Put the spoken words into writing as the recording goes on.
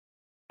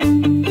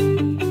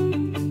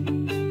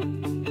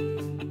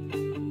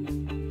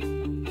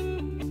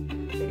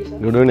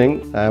Good evening.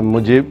 I am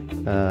Mujib.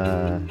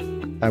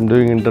 I am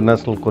doing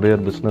international courier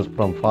business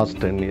from past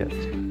 10 years.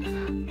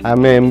 I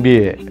am a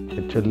MBA.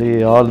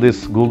 Actually, all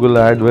this Google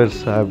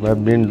AdWords I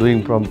have been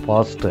doing from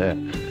past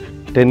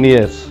 10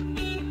 years.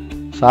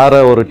 சாரை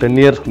ஒரு 10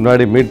 இயர்ஸ்க்கு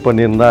முன்னாடி meet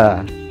பண்ணியிருந்தா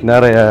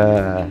நிறைய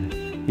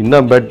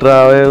இன்னும்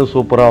பெட்டராகவே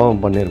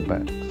சூப்பராகவும்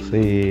பண்ணியிருப்பேன்.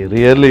 See,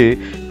 really,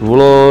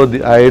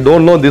 I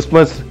don't know this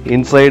much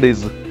inside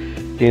is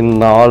in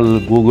all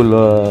Google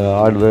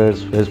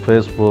AdWords,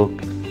 Facebook.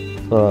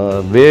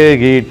 Way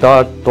he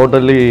taught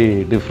totally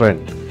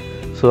different.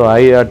 So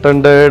I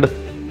attended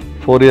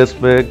 4 years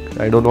back.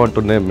 I don't want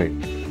to name it,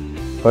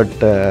 but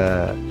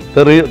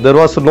there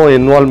was no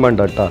involvement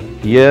at all.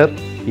 Here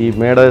he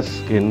made us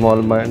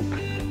involvement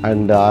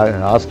and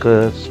asked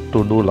us to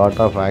do lot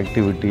of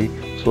activity.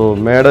 So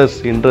made us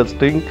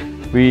interesting.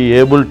 We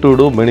able to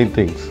do many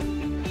things.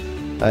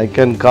 I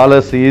can call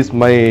us, he is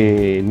my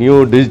new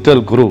digital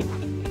group.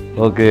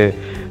 Okay,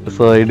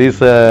 so it is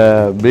a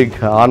big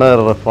honor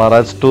for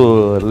us to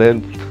learn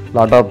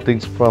lot of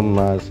things from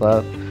sir.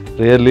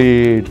 Really,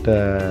 it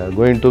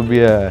going to be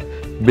a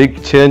big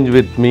change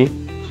with me.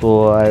 So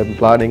I am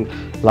planning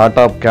lot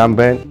of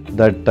campaign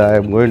that I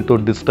am going to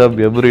disturb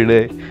every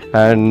day,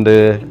 and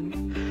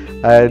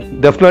I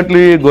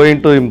definitely going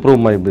to improve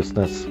my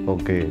business.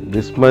 Okay,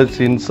 this much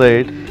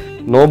insight.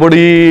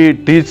 Nobody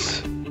teach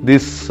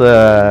this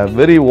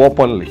very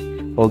openly.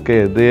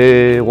 Okay, they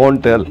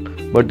won't tell.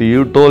 But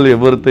you told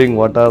everything,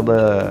 what are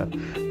the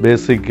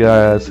basic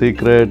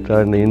secret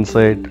and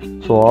insight.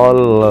 So all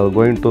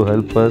going to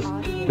help us.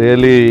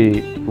 Really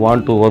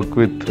want to work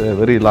with a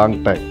very long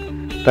time.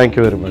 Thank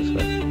you very much,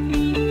 sir.